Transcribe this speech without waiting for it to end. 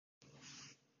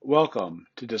Welcome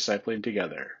to Discipling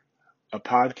Together, a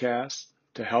podcast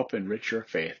to help enrich your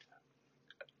faith.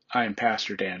 I am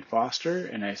Pastor Dan Foster,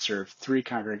 and I serve 3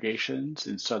 congregations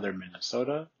in southern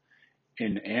Minnesota,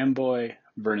 in Amboy,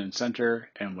 Vernon Center,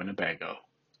 and Winnebago.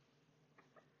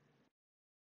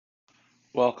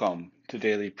 Welcome to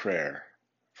Daily Prayer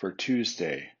for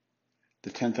Tuesday, the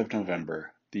 10th of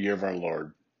November, the year of our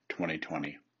Lord,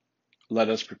 2020. Let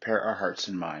us prepare our hearts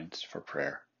and minds for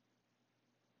prayer.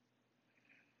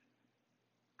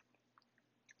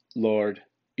 Lord,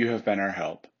 you have been our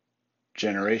help,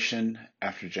 generation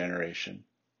after generation.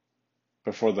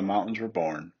 Before the mountains were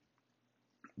born,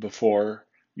 before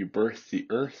you birthed the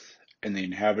earth and the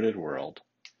inhabited world,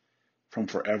 from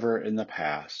forever in the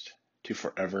past to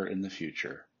forever in the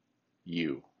future,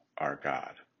 you are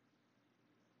God.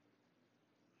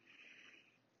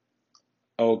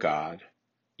 O God,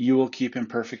 you will keep in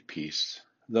perfect peace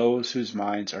those whose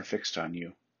minds are fixed on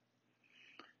you.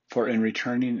 For in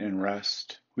returning in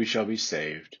rest we shall be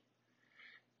saved.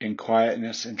 In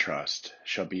quietness and trust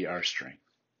shall be our strength.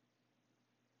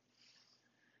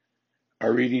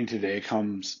 Our reading today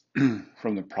comes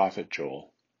from the prophet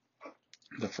Joel,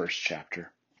 the first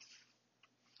chapter.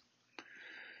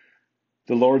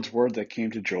 The Lord's word that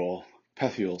came to Joel,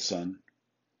 Pethuel's son.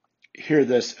 Hear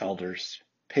this, elders.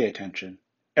 Pay attention,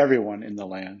 everyone in the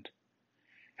land.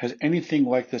 Has anything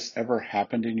like this ever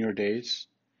happened in your days,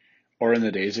 or in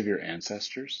the days of your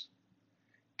ancestors?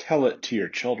 Tell it to your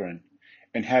children,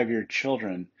 and have your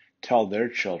children tell their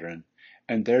children,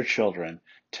 and their children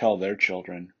tell their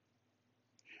children.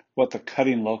 What the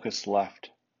cutting locust left,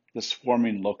 the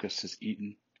swarming locust has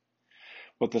eaten.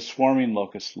 What the swarming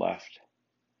locust left,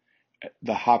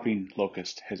 the hopping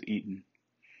locust has eaten.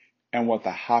 And what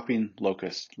the hopping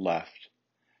locust left,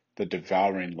 the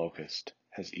devouring locust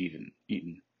has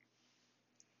eaten.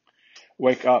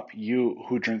 Wake up, you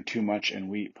who drink too much and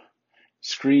weep.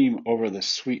 Scream over the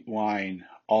sweet wine,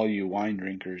 all you wine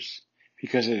drinkers,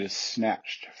 because it is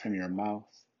snatched from your mouth.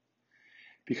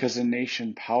 Because a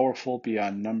nation powerful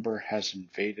beyond number has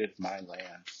invaded my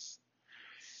land.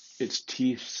 Its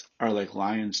teeth are like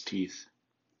lion's teeth,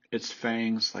 its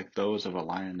fangs like those of a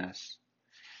lioness.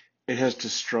 It has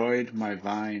destroyed my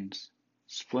vines,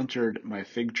 splintered my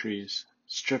fig trees,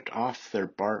 stripped off their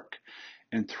bark,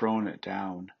 and thrown it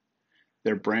down.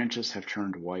 Their branches have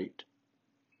turned white.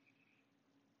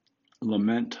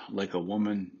 Lament like a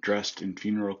woman dressed in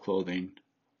funeral clothing,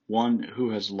 one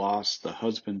who has lost the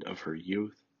husband of her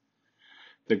youth.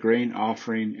 The grain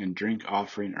offering and drink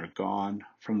offering are gone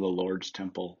from the Lord's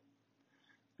temple.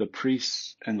 The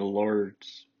priests and the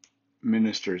Lord's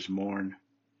ministers mourn.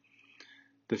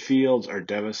 The fields are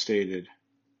devastated.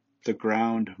 The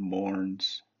ground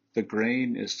mourns. The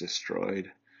grain is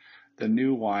destroyed. The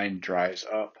new wine dries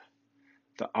up.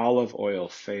 The olive oil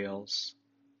fails.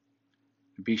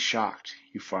 Be shocked,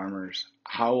 you farmers.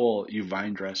 Howl, you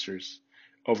vine dressers,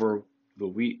 over the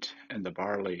wheat and the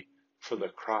barley, for the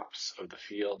crops of the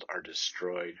field are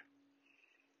destroyed.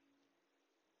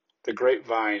 The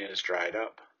grapevine is dried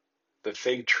up. The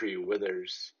fig tree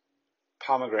withers.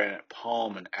 Pomegranate,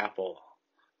 palm, and apple,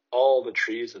 all the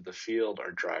trees of the field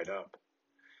are dried up.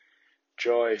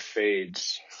 Joy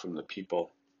fades from the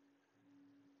people.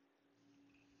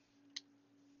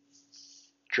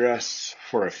 Dress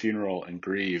for a funeral and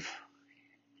grieve.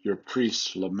 Your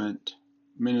priests lament,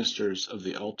 ministers of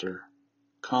the altar.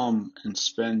 Come and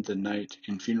spend the night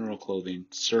in funeral clothing,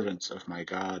 servants of my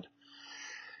God,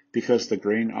 because the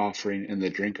grain offering and the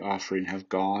drink offering have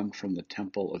gone from the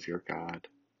temple of your God.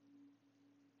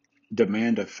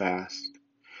 Demand a fast.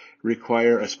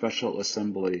 Require a special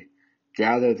assembly.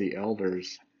 Gather the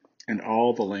elders and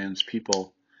all the land's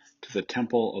people to the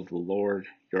temple of the Lord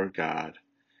your God,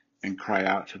 and cry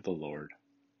out to the Lord.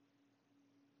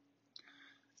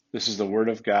 This is the word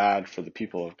of God for the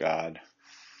people of God.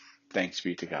 Thanks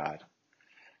be to God.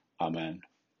 Amen.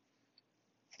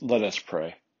 Let us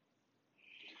pray.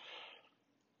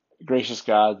 Gracious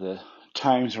God, the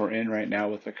times we're in right now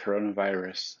with the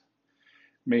coronavirus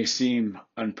may seem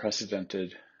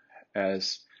unprecedented,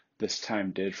 as this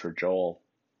time did for Joel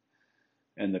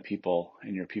and the people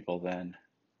and your people then.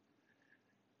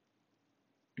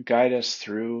 Guide us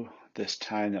through this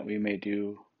time that we may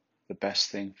do the best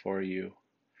thing for you.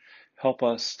 Help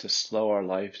us to slow our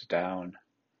lives down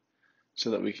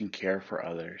so that we can care for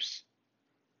others,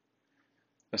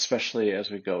 especially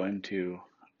as we go into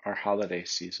our holiday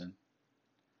season.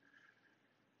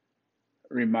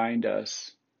 Remind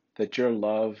us that your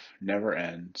love never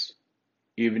ends,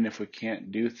 even if we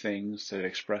can't do things that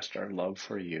expressed our love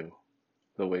for you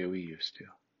the way we used to.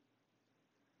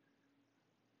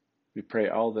 We pray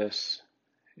all this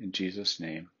in Jesus'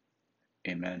 name.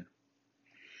 Amen.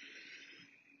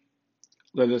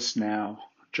 Let us now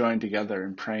join together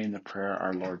in praying the prayer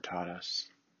our Lord taught us.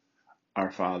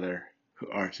 Our Father, who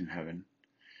art in heaven,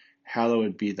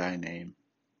 hallowed be thy name.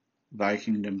 Thy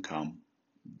kingdom come,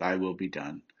 thy will be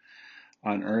done,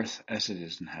 on earth as it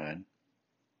is in heaven.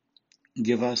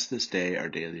 Give us this day our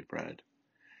daily bread,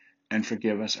 and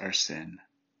forgive us our sin,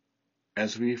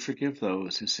 as we forgive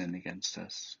those who sin against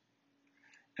us.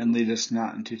 And lead us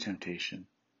not into temptation,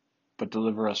 but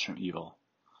deliver us from evil.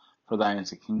 For thine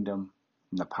is the kingdom,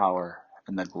 and the power,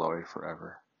 and the glory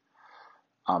forever.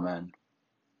 Amen.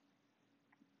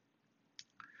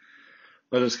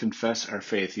 Let us confess our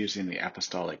faith using the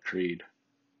Apostolic Creed.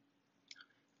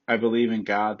 I believe in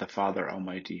God, the Father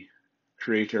Almighty,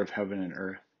 creator of heaven and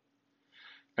earth.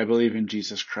 I believe in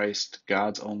Jesus Christ,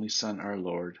 God's only Son, our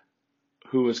Lord,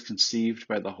 who was conceived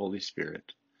by the Holy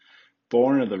Spirit,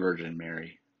 born of the Virgin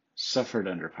Mary, suffered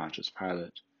under Pontius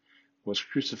Pilate, was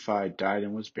crucified, died,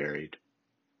 and was buried.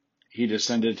 He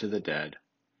descended to the dead.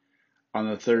 On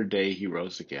the third day he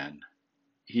rose again.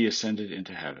 He ascended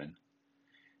into heaven,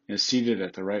 and is seated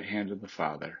at the right hand of the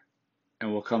Father,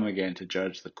 and will come again to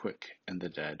judge the quick and the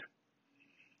dead.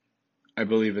 I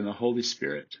believe in the Holy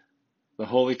Spirit, the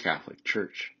Holy Catholic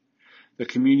Church, the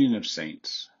communion of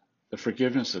saints, the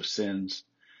forgiveness of sins,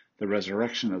 the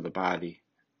resurrection of the body,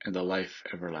 and the life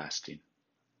everlasting.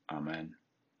 Amen.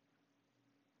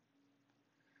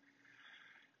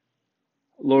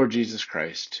 Lord Jesus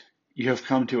Christ, you have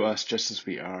come to us just as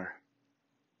we are.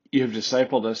 You have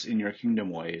discipled us in your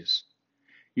kingdom ways.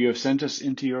 You have sent us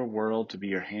into your world to be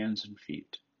your hands and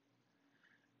feet.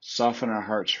 Soften our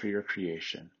hearts for your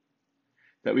creation,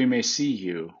 that we may see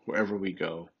you wherever we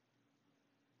go.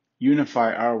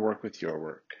 Unify our work with your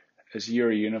work, as you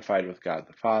are unified with God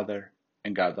the Father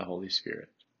and God the Holy Spirit.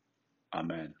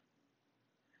 Amen.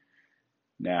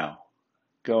 Now,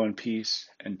 go in peace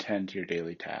and tend to your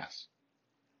daily tasks.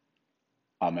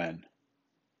 Amen.